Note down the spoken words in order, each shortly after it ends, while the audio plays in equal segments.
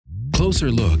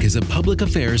Closer Look is a public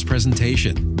affairs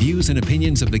presentation. Views and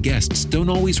opinions of the guests don't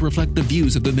always reflect the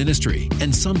views of the ministry,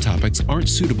 and some topics aren't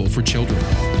suitable for children.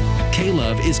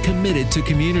 K-Love is committed to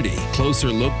community. Closer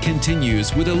Look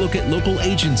continues with a look at local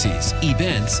agencies,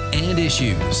 events, and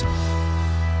issues.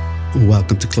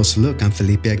 Welcome to Closer Look. I'm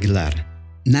Felipe Aguilar.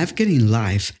 Navigating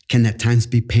life can at times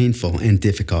be painful and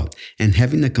difficult, and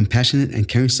having a compassionate and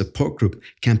caring support group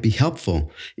can be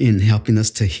helpful in helping us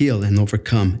to heal and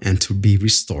overcome and to be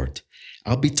restored.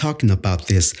 I'll be talking about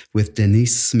this with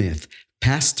Denise Smith,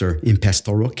 pastor in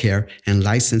pastoral care and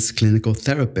licensed clinical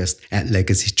therapist at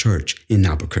Legacy Church in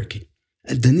Albuquerque.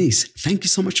 Denise, thank you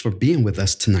so much for being with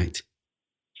us tonight.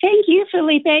 Thank you,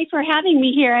 Felipe, for having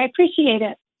me here. I appreciate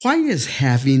it. Why is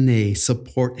having a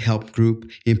support help group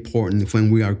important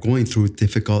when we are going through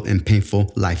difficult and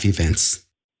painful life events?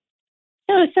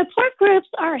 So support groups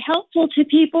are helpful to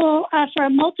people for a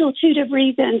multitude of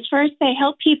reasons. First, they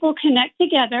help people connect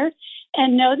together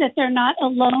and know that they're not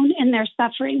alone in their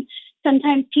suffering.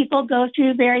 Sometimes people go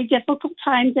through very difficult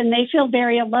times and they feel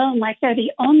very alone, like they're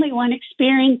the only one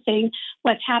experiencing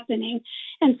what's happening.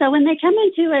 And so when they come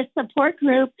into a support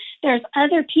group, there's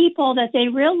other people that they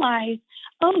realize,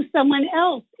 oh, someone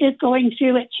else is going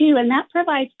through it too, and that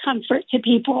provides comfort to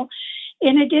people.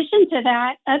 In addition to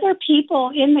that, other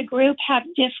people in the group have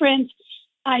different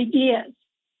ideas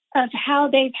of how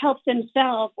they've helped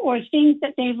themselves or things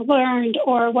that they've learned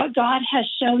or what God has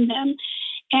shown them.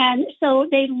 And so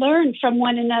they learn from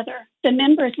one another. The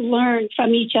members learn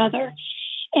from each other.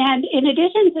 And in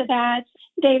addition to that,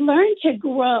 they learn to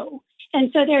grow. And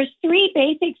so there's three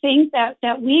basic things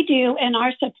that we do in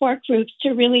our support groups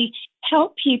to really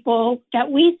help people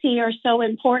that we see are so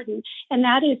important. And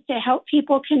that is to help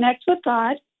people connect with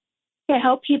God, to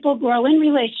help people grow in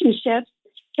relationships,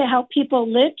 to help people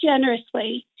live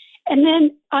generously. And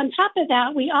then on top of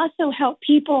that, we also help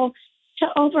people to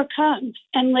overcome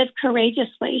and live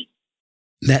courageously.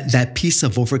 That piece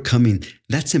of overcoming,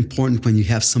 that's important when you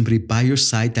have somebody by your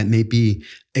side that may be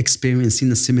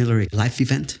experiencing a similar life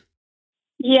event.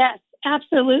 Yes,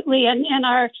 absolutely. And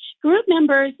our group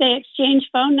members, they exchange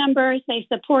phone numbers, they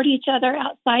support each other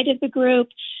outside of the group.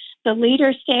 The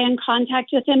leaders stay in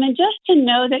contact with them. And just to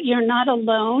know that you're not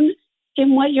alone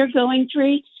in what you're going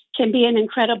through can be an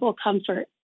incredible comfort.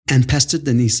 And Pastor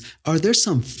Denise, are there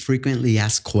some frequently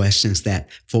asked questions that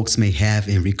folks may have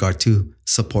in regard to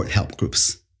support help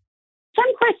groups?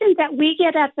 Some questions that we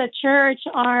get at the church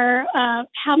are,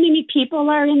 how many people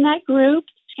are in that group?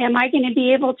 Am I going to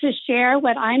be able to share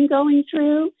what I'm going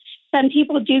through? Some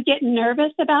people do get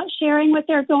nervous about sharing what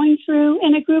they're going through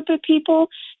in a group of people.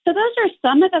 So those are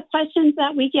some of the questions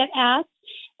that we get asked.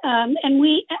 And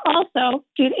we also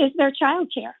do, is there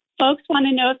childcare? Folks want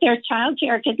to know if there's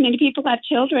childcare because many people have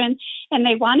children and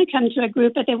they want to come to a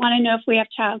group, but they want to know if we have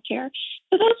childcare.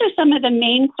 So those are some of the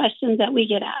main questions that we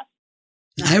get asked.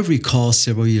 I recall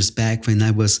several years back when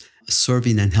I was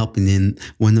serving and helping in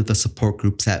one of the support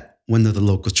groups at one of the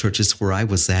local churches where I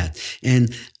was at.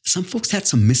 And some folks had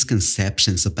some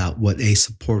misconceptions about what a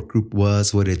support group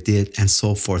was, what it did, and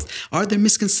so forth. Are there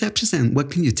misconceptions, and what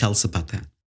can you tell us about that?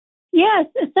 Yes,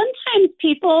 sometimes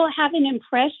people have an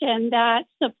impression that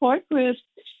support groups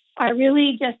are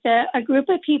really just a group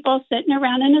of people sitting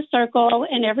around in a circle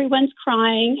and everyone's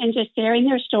crying and just sharing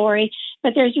their story,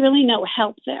 but there's really no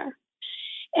help there.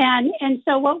 And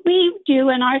so what we do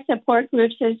in our support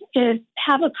groups is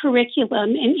have a curriculum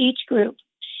in each group.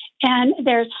 And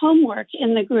there's homework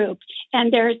in the group.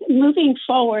 And there's moving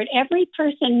forward. Every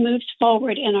person moves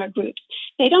forward in our groups.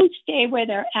 They don't stay where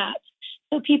they're at.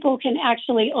 So people can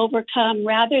actually overcome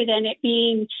rather than it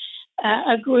being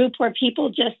a group where people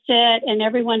just sit and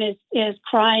everyone is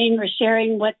crying or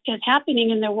sharing what is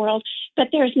happening in their world. But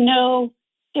there's no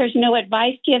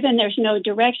advice given. There's no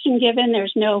direction given.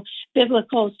 There's no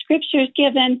biblical scriptures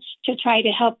given to try to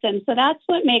help them. So that's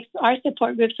what makes our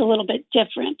support groups a little bit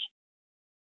different.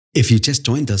 If you just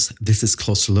joined us, this is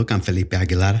Closer Look. I'm Felipe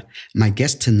Aguilar. My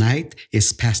guest tonight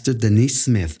is Pastor Denise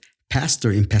Smith,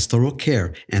 pastor in pastoral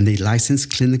care and a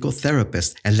licensed clinical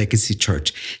therapist at Legacy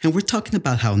Church. And we're talking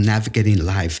about how navigating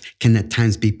life can at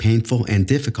times be painful and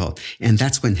difficult. And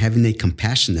that's when having a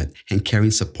compassionate and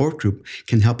caring support group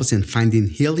can help us in finding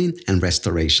healing and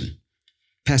restoration.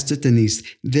 Pastor Denise,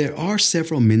 there are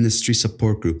several ministry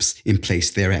support groups in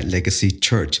place there at Legacy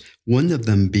Church, one of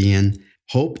them being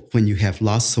Hope When You Have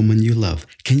Lost Someone You Love.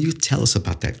 Can you tell us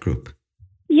about that group?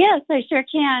 Yes, I sure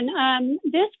can.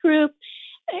 This group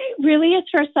really is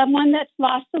for someone that's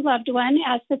lost a loved one,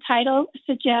 as the title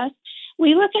suggests.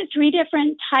 We look at three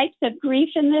different types of grief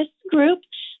in this group.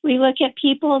 We look at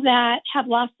people that have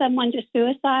lost someone to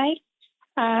suicide.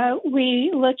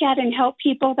 We look at and help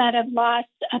people that have lost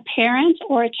a parent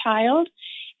or a child.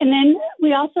 And then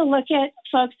we also look at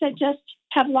folks that just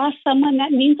have lost someone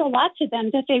that means a lot to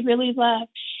them, that they really love.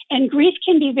 And grief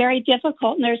can be very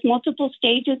difficult, and there's multiple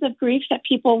stages of grief that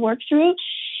people work through.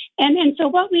 And so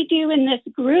what we do in this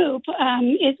group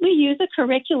is we use a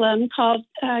curriculum called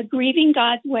Grieving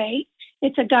God's Way.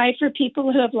 It's a guide for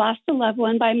people who have lost a loved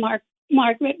one by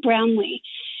Margaret Brownlee.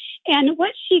 And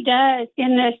what she does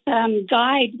in this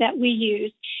guide that we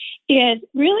use is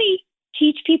really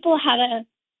teach people how to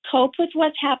cope with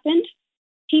what's happened,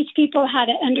 teach people how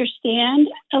to understand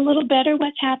a little better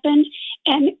what's happened,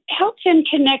 and help them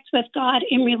connect with God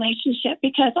in relationship.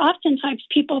 Because oftentimes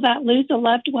people that lose a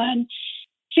loved one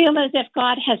feel as if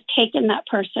God has taken that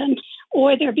person,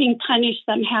 or they're being punished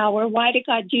somehow, or why did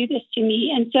God do this to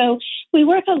me? And so we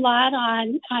work a lot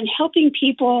on helping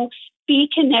people be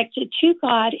connected to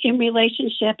God in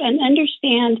relationship and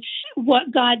understand what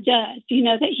God does,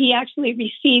 that he actually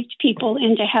received people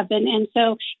into heaven. And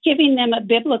so giving them a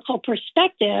biblical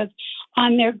perspective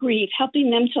on their grief, helping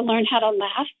them to learn how to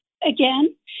laugh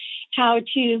again, how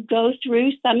to go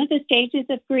through some of the stages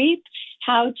of grief,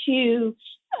 how to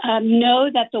know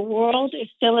that the world is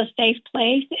still a safe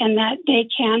place and that they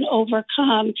can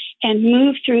overcome and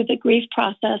move through the grief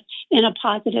process in a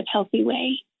positive, healthy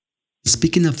way.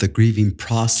 Speaking of the grieving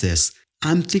process,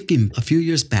 I'm thinking a few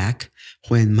years back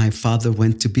when my father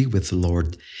went to be with the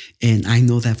Lord. And I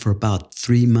know that for about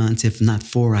 3 months, if not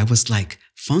 4, I was like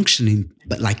functioning,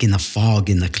 but like in a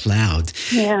fog, in a cloud.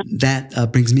 Yeah.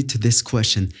 That brings me to this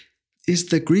question. Is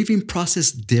the grieving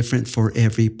process different for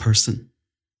every person?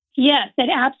 Yes, it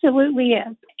absolutely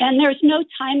is. And there's no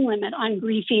time limit on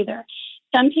grief either.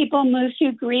 Some people move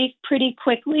through grief pretty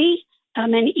quickly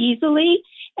and easily.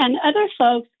 And other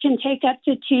folks can take up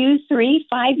to 2, 3,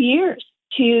 5 years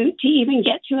to even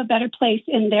get to a better place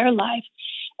in their life.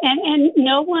 And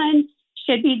no one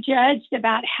should be judged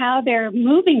about how they're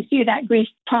moving through that grief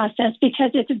process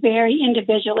because it's very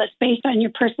individual. It's based on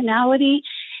your personality.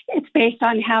 It's based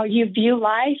on how you view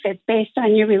life. It's based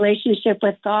on your relationship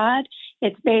with God.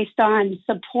 It's based on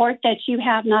support that you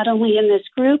have not only in this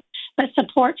group, but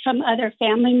support from other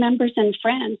family members and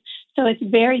friends. So it's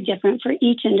very different for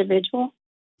each individual.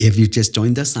 If you just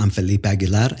joined us, I'm Felipe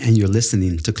Aguilar, and you're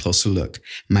listening to Closer Look.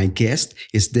 My guest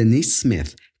is Denise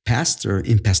Smith, pastor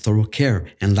in pastoral care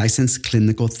and licensed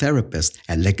clinical therapist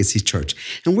at Legacy Church.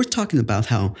 And we're talking about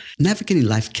how navigating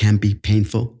life can be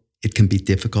painful. It can be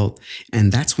difficult.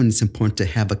 And that's when it's important to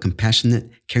have a compassionate,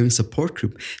 caring support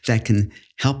group that can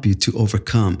help you to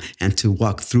overcome and to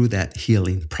walk through that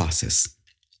healing process.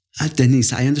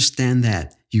 Denise, I understand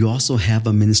that you also have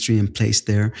a ministry in place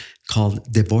there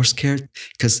called Divorce Care,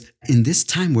 because in this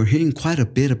time, we're hearing quite a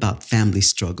bit about family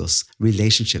struggles,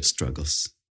 relationship struggles.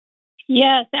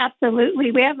 Yes,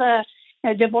 absolutely. We have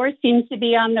a divorce seems to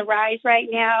be on the rise right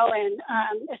now, and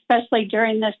especially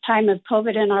during this time of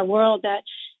COVID in our world,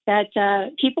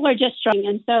 that people are just struggling.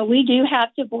 And so we do have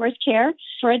divorce care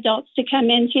for adults to come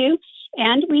into,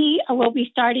 and we will be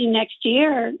starting next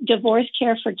year divorce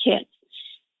care for kids.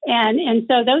 And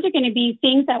so those are going to be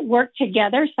things that work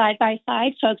together side by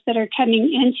side. Folks that are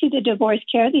coming into the divorce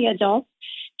care, the adults,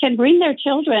 can bring their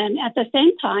children at the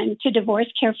same time to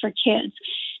divorce care for kids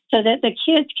so that the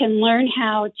kids can learn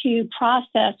how to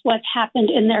process what's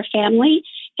happened in their family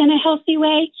in a healthy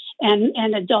way.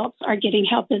 And adults are getting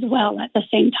help as well at the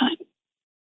same time.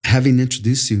 Having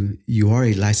introduced you, you are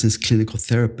a licensed clinical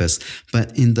therapist,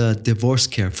 but in the divorce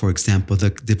care, for example,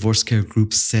 the divorce care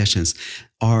group sessions,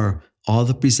 are all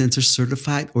the presenters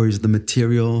certified, or is the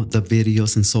material, the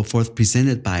videos and so forth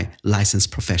presented by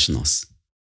licensed professionals?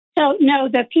 So no,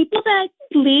 the people that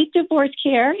lead divorce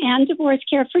care and divorce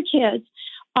care for kids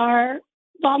are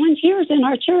volunteers in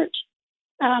our church.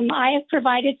 I have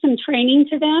provided some training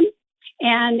to them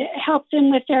and helped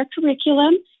them with their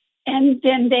curriculum. And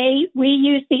then we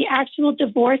use the actual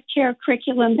divorce care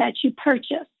curriculum that you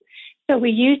purchase. So we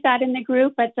use that in the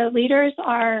group, but the leaders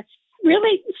are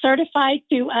really certified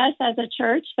through us as a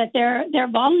church, but they're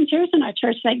volunteers in our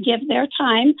church that give their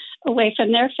time away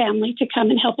from their family to come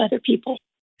and help other people.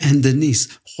 And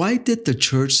Denise, why did the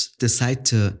church decide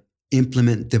to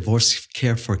implement divorce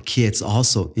care for kids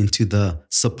also into the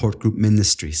support group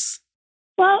ministries?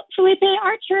 Well, Felipe,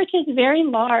 our church is very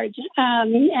large,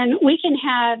 and we can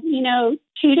have, 2,000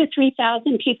 to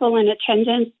 3,000 people in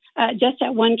attendance just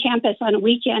at one campus on a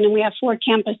weekend, and we have 4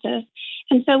 campuses.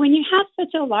 And so when you have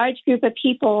such a large group of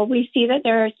people, we see that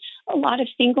there's a lot of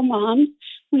single moms.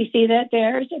 We see that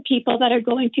there's people that are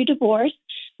going through divorce.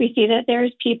 We see that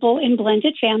there's people in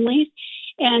blended families.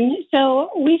 And so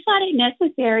we thought it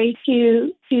necessary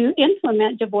to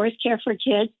implement divorce care for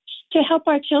kids to help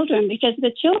our children, because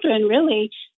the children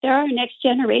really, they're our next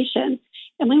generation.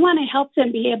 And we want to help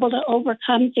them be able to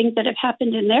overcome things that have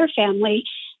happened in their family,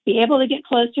 be able to get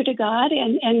closer to God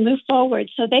and move forward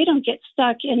so they don't get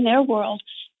stuck in their world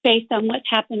based on what's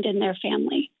happened in their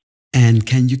family. And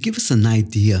can you give us an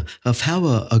idea of how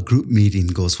a group meeting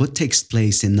goes? What takes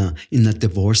place in a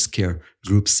divorce care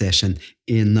group session,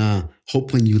 in a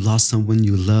Hope When You Lost Someone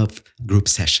You Love group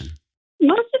session?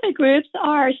 Most of the groups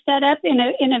are set up in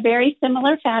a very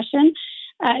similar fashion.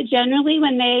 Generally,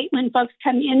 when folks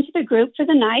come into the group for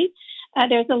the night,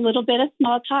 there's a little bit of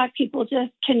small talk, people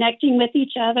just connecting with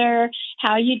each other.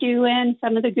 How you doing?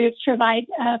 Some of the groups provide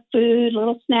food,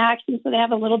 little snacks, and so they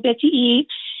have a little bit to eat.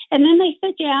 And then they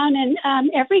sit down,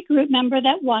 and every group member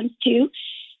that wants to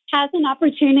has an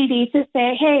opportunity to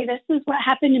say, hey, this is what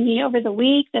happened to me over the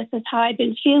week. This is how I've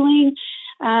been feeling.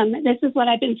 This is what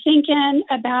I've been thinking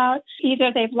about.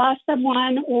 Either they've lost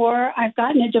someone or I've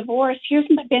gotten a divorce. Here's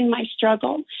been my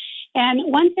struggle.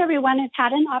 And once everyone has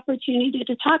had an opportunity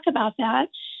to talk about that,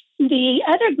 the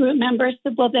other group members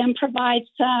will then provide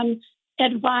some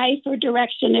advice or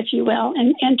direction, if you will,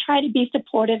 and try to be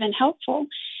supportive and helpful.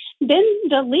 Then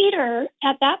the leader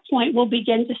at that point will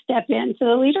begin to step in. So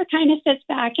the leader kind of sits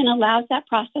back and allows that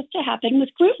process to happen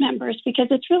with group members because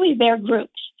it's really their group,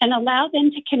 and allow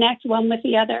them to connect one with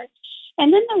the other.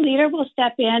 And then the leader will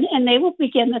step in and they will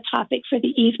begin the topic for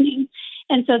the evening.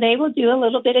 And so they will do a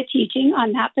little bit of teaching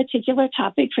on that particular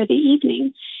topic for the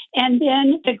evening. And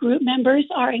then the group members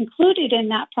are included in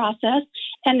that process,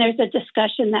 and there's a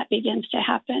discussion that begins to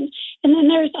happen. And then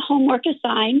there's homework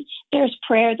assigned, there's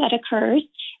prayer that occurs,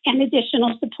 and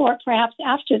additional support perhaps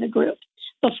after the group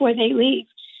before they leave.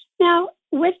 Now,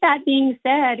 with that being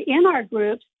said, in our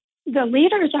groups, the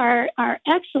leaders are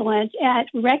excellent at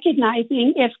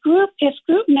recognizing if group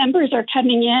members are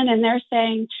coming in and they're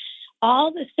saying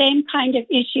all the same kind of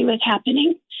issue is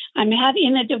happening. I'm having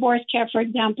in a divorce care, for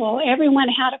example, everyone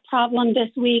had a problem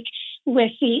this week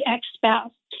with the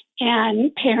ex-spouse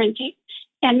and parenting.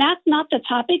 And that's not the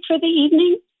topic for the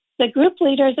evening. The group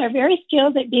leaders are very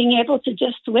skilled at being able to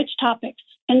just switch topics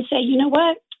and say, you know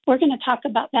what, we're going to talk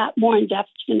about that more in depth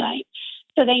tonight.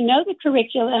 So they know the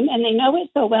curriculum and they know it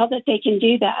so well that they can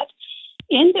do that.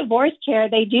 In divorce care,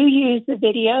 they do use the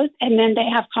videos and then they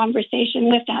have conversation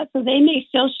with that. So they may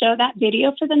still show that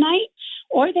video for the night,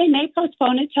 or they may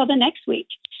postpone it till the next week.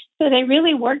 So they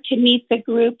really work to meet the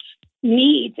group's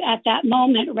needs at that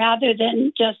moment rather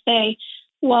than just say,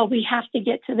 well, we have to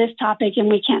get to this topic and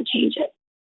we can't change it.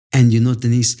 And you know,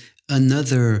 Denise,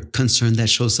 another concern that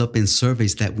shows up in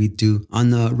surveys that we do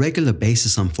on a regular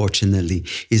basis, unfortunately,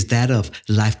 is that of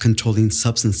life-controlling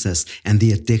substances and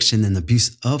the addiction and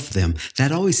abuse of them.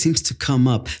 That always seems to come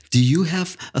up. Do you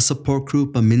have a support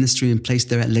group, a ministry in place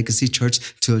there at Legacy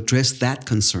Church to address that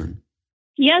concern?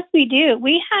 Yes, we do.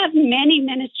 We have many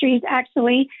ministries,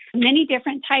 actually, many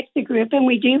different types of groups, and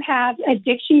we do have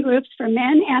addiction groups for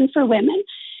men and for women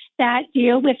that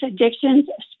deal with addictions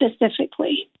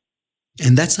specifically.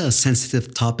 And that's a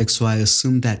sensitive topic, so I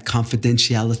assume that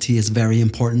confidentiality is very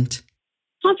important.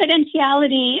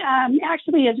 Confidentiality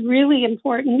actually is really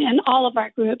important in all of our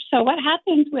groups. So what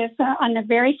happens with on the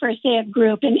very first day of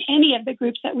group in any of the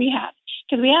groups that we have,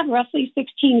 because we have roughly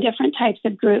 16 different types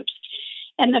of groups.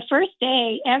 And the first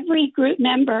day, every group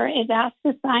member is asked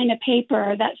to sign a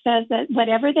paper that says that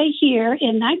whatever they hear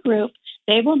in that group,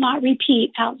 they will not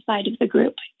repeat outside of the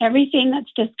group. Everything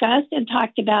that's discussed and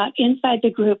talked about inside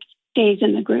the group stays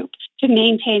in the group to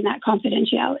maintain that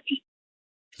confidentiality.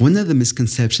 One of the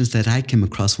misconceptions that I came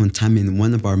across one time in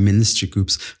one of our ministry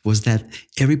groups was that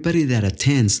everybody that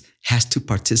attends has to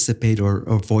participate or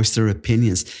voice their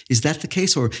opinions. Is that the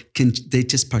case, or can they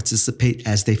just participate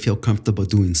as they feel comfortable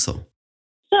doing so?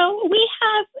 So we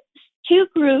have two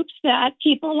groups that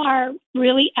people are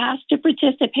really asked to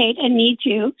participate and need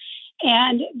to.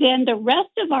 And then the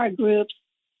rest of our groups,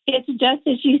 it's just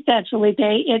as you said, Felipe,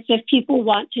 it's if people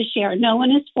want to share. No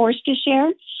one is forced to share.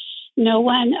 No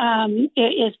one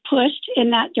is pushed in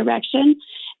that direction.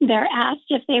 They're asked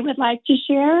if they would like to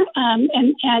share,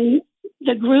 and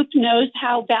the group knows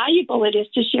how valuable it is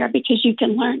to share because you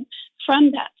can learn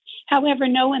from that. However,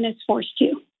 no one is forced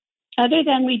to. Other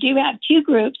than we do have two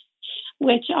groups,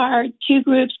 which are two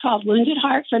groups called Wounded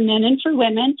Heart for men and for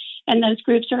women, and those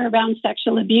groups are around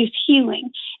sexual abuse healing.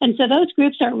 And so those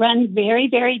groups are run very,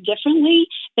 very differently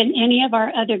than any of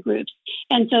our other groups.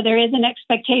 And so there is an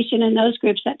expectation in those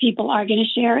groups that people are going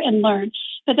to share and learn.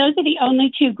 But those are the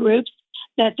only two groups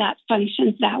that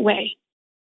functions that way.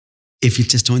 If you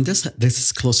just joined us, this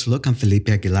is Closer Look. I'm Felipe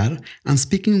Aguilar. I'm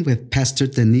speaking with Pastor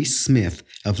Denise Smith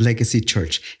of Legacy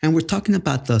Church, and we're talking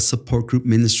about the support group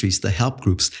ministries, the help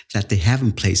groups that they have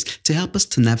in place to help us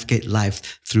to navigate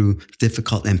life through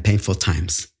difficult and painful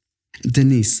times.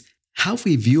 Denise, how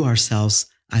we view ourselves,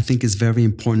 I think, is very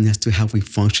important as to how we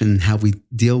function and how we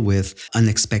deal with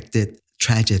unexpected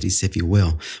tragedies, if you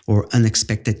will, or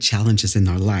unexpected challenges in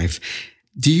our life.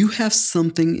 Do you have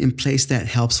something in place that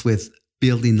helps with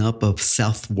building up of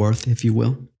self-worth, if you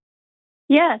will?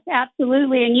 Yes,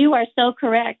 absolutely. And you are so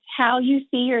correct. How you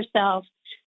see yourself,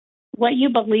 what you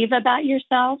believe about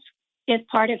yourself is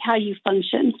part of how you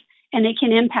function, and it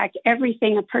can impact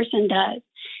everything a person does.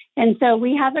 And so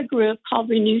we have a group called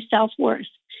Renew Self-Worth,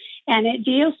 and it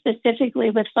deals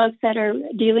specifically with folks that are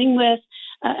dealing with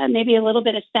maybe a little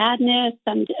bit of sadness,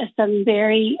 some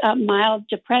very mild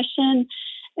depression,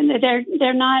 and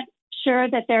they're not sure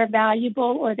that they're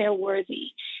valuable or they're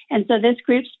worthy. And so this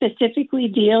group specifically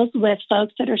deals with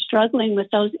folks that are struggling with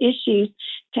those issues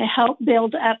to help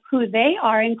build up who they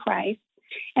are in Christ,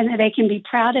 and that they can be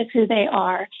proud of who they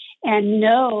are and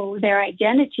know their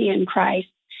identity in Christ,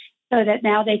 so that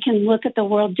now they can look at the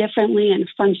world differently and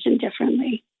function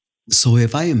differently. So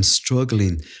if I am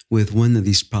struggling with one of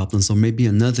these problems, or maybe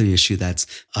another issue that's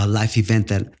a life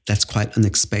event that's quite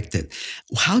unexpected,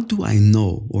 how do I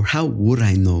know, or how would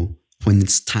I know when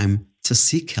it's time to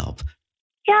seek help?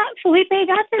 Yeah, Felipe,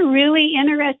 that's a really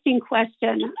interesting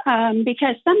question,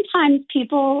 because sometimes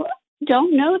people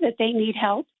don't know that they need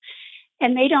help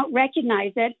and they don't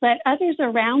recognize it, but others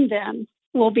around them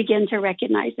will begin to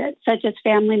recognize it, such as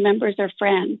family members or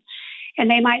friends. And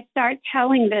they might start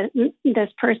telling this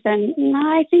person,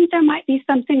 I think there might be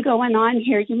something going on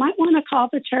here. You might want to call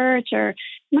the church, or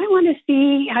you might want to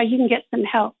see how you can get some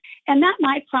help. And that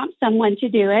might prompt someone to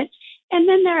do it. And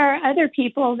then there are other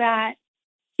people that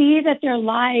see that their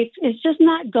life is just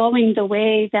not going the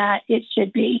way that it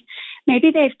should be.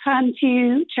 Maybe they've come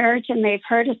to church and they've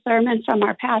heard a sermon from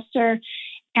our pastor,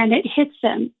 and it hits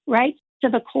them right to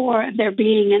the core of their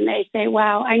being, and they say,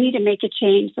 wow, I need to make a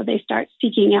change. So they start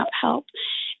seeking out help.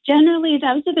 Generally,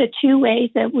 those are the two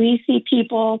ways that we see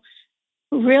people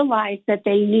realize that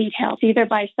they need help, either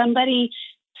by somebody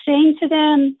saying to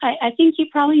them, I think you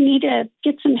probably need to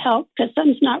get some help because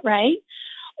something's not right,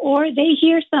 or they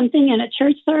hear something in a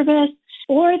church service,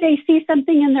 or they see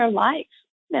something in their life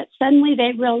that suddenly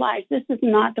they realize this is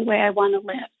not the way I want to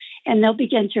live, and they'll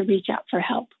begin to reach out for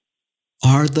help.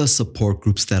 Are the support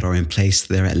groups that are in place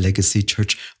there at Legacy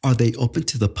Church, are they open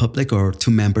to the public or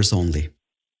to members only?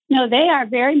 No, they are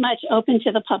very much open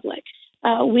to the public.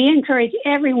 We encourage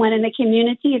everyone in the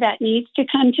community that needs to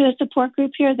come to a support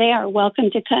group here. They are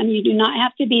welcome to come. You do not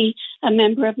have to be a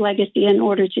member of Legacy in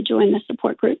order to join the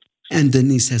support group. And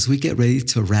Denise, as we get ready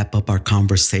to wrap up our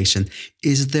conversation,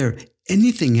 is there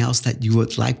anything else that you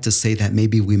would like to say that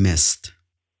maybe we missed?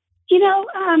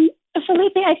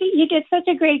 Felipe, I think you did such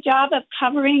a great job of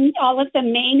covering all of the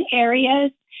main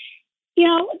areas.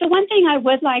 The one thing I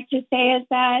would like to say is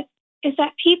that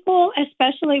people,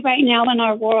 especially right now in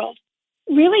our world,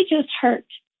 really just hurt.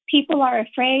 People are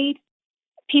afraid.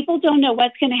 People don't know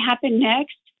what's going to happen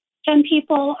next. Some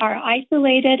people are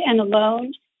isolated and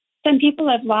alone. Some people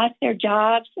have lost their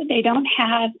jobs. They don't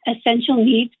have essential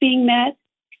needs being met,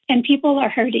 and people are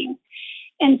hurting.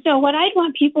 And so what I'd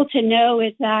want people to know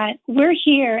is that we're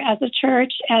here as a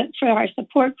church for our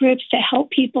support groups to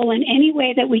help people in any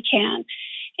way that we can.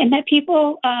 And that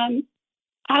people, I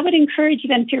would encourage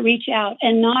them to reach out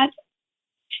and not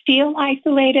feel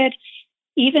isolated,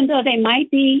 even though they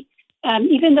might be,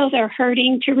 even though they're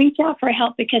hurting, to reach out for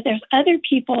help, because there's other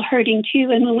people hurting too.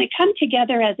 And when we come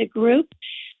together as a group,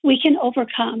 we can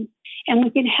overcome, and we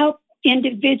can help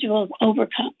individuals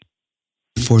overcome.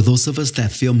 For those of us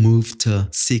that feel moved to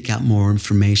seek out more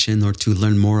information or to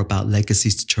learn more about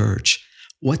Legacy's Church,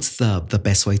 what's the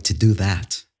best way to do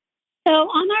that? So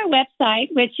on our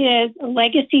website, which is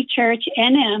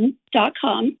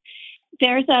legacychurchnm.com,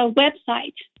 there's a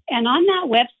website. And on that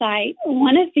website,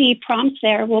 one of the prompts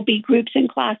there will be groups and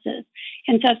classes.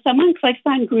 And so if someone clicks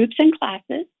on groups and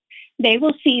classes, they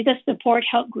will see the support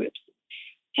help groups.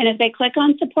 And if they click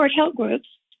on support help groups,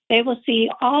 they will see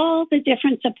all the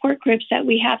different support groups that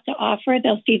we have to offer.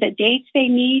 They'll see the dates they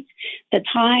meet, the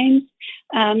times.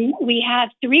 We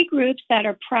have 3 groups that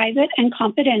are private and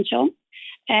confidential.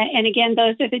 And again,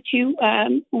 those are the 2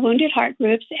 Wounded Heart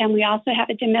groups. And we also have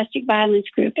a domestic violence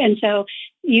group. And so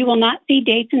you will not see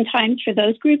dates and times for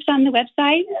those groups on the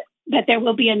website, but there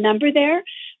will be a number there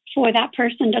for that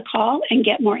person to call and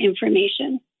get more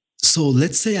information. So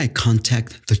let's say I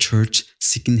contact the church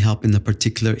seeking help in a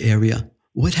particular area.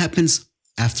 What happens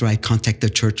after I contact the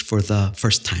church for the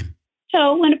first time?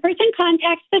 So when a person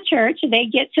contacts the church, they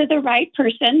get to the right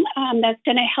person that's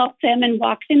going to help them and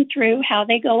walk them through how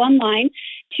they go online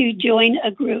to join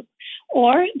a group.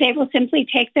 Or they will simply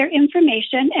take their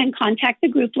information and contact the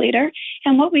group leader.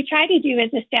 And what we try to do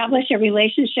is establish a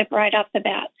relationship right off the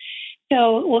bat.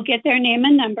 So we'll get their name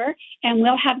and number, and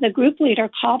we'll have the group leader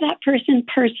call that person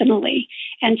personally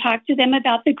and talk to them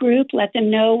about the group, let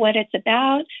them know what it's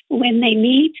about, when they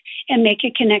meet, and make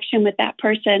a connection with that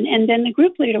person. And then the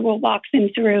group leader will walk them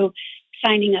through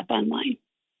signing up online.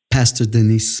 Pastor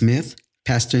Denise Smith,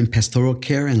 pastor in pastoral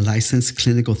care and licensed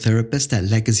clinical therapist at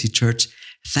Legacy Church,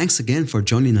 thanks again for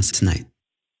joining us tonight.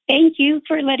 Thank you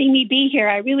for letting me be here.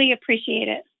 I really appreciate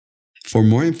it. For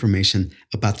more information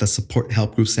about the support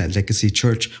help groups at Legacy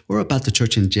Church or about the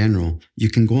church in general, you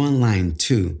can go online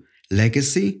to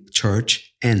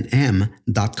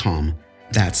legacychurchnm.com.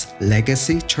 That's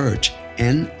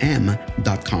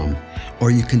legacychurchnm.com.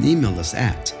 Or you can email us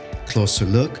at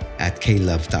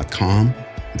closerlook@klove.com.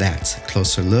 That's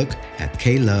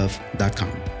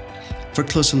closerlook@klove.com. For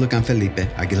Closer Look, I'm Felipe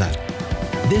Aguilar.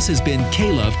 This has been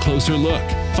K-Love Closer Look.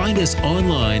 Find us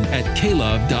online at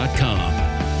klove.com.